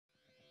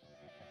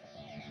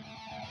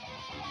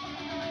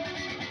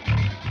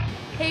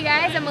Hey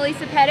guys, I'm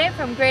Elisa Pettit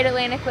from Great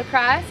Atlantic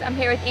Lacrosse. I'm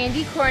here with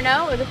Andy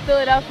Corno of the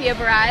Philadelphia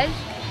Barrage.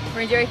 We're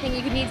going to do everything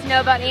you need to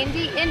know about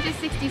Andy in just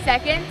 60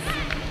 seconds.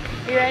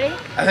 You ready?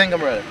 I think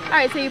I'm ready.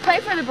 Alright, so you play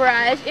for the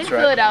Barrage in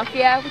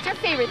Philadelphia. What's your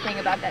favorite thing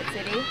about that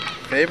city?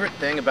 Favorite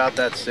thing about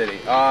that city?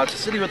 It's a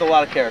city with a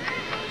lot of character.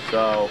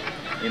 So,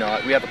 you know,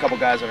 we have a couple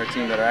guys on our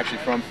team that are actually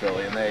from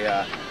Philly, and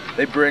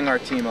they bring our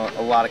team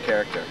a lot of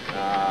character.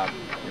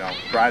 You know,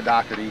 Brine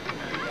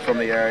from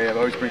the area,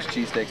 always brings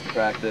cheesesteaks to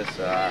practice.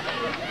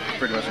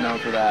 Pretty much known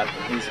for that.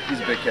 He's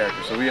a big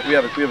character, so we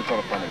have a ton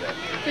of fun today.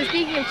 So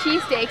speaking of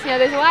cheesesteaks, you know,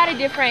 there's a lot of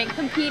different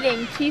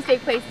competing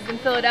cheesesteak places in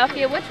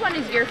Philadelphia. Which one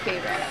is your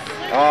favorite?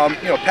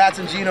 You know, Pat's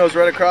and Gino's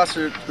right across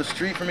the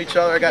street from each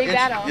other. Big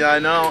battle. Yeah, I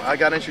know. I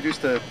got introduced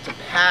to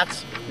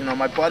Pat's. You know,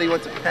 my buddy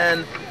went to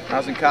Penn when I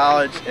was in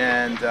college,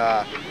 and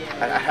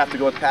I have to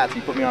go with Pat's. He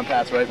put me on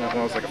Pat's right when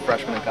I was like a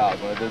freshman in college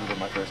when I visited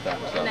my first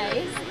time. So.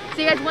 Nice.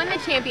 So you guys won the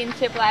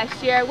championship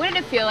last year. What did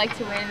it feel like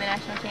to win the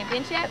national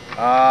championship?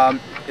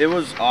 It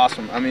was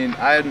awesome. I mean,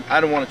 I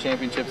hadn't won a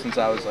championship since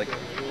I was like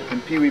in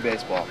Pee Wee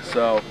baseball.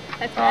 So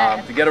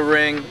to get a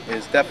ring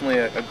is definitely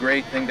a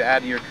great thing to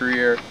add to your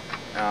career.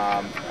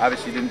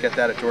 Obviously didn't get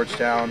that at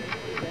Georgetown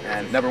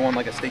and never won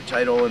like a state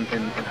title in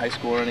high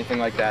school or anything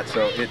like that.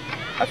 So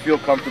I feel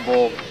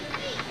comfortable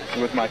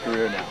with my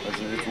career now.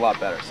 It's a lot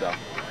better. So.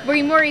 Were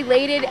you more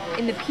elated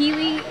in the Pee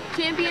Wee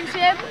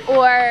championship,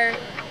 or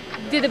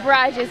did the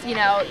Barrages, you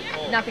know,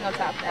 nothing will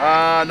top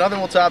that? Nothing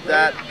will top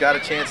that. Got a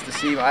chance to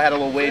see. I had a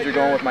little wager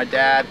going with my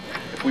dad.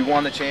 If we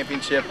won the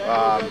championship, you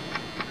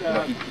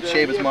know, he'd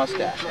shave his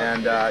mustache.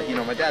 And you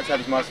know, my dad's had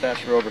his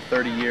mustache for over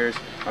 30 years.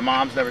 My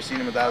mom's never seen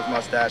him without his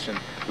mustache. And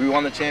we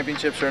won the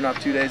championship. Sure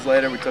enough, 2 days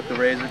later, we took the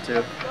razor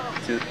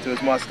to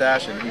his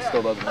mustache, and he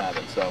still doesn't have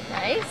it. So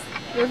nice.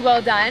 It was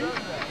well done.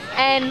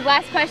 And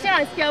last question,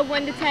 on a scale of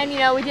 1 to 10, you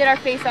know, we did our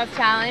face-off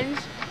challenge.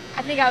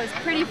 I think I was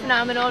pretty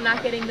phenomenal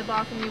not getting the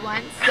ball from you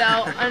once. So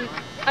on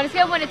a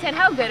scale of 1 to 10,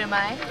 how good am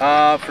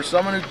I? For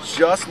someone who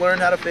just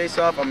learned how to face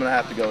off, I'm going to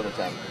have to go with a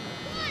 10.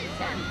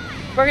 10.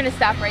 We're going to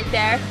stop right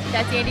there.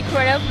 That's Andy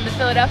Corno from the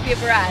Philadelphia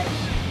Barrage.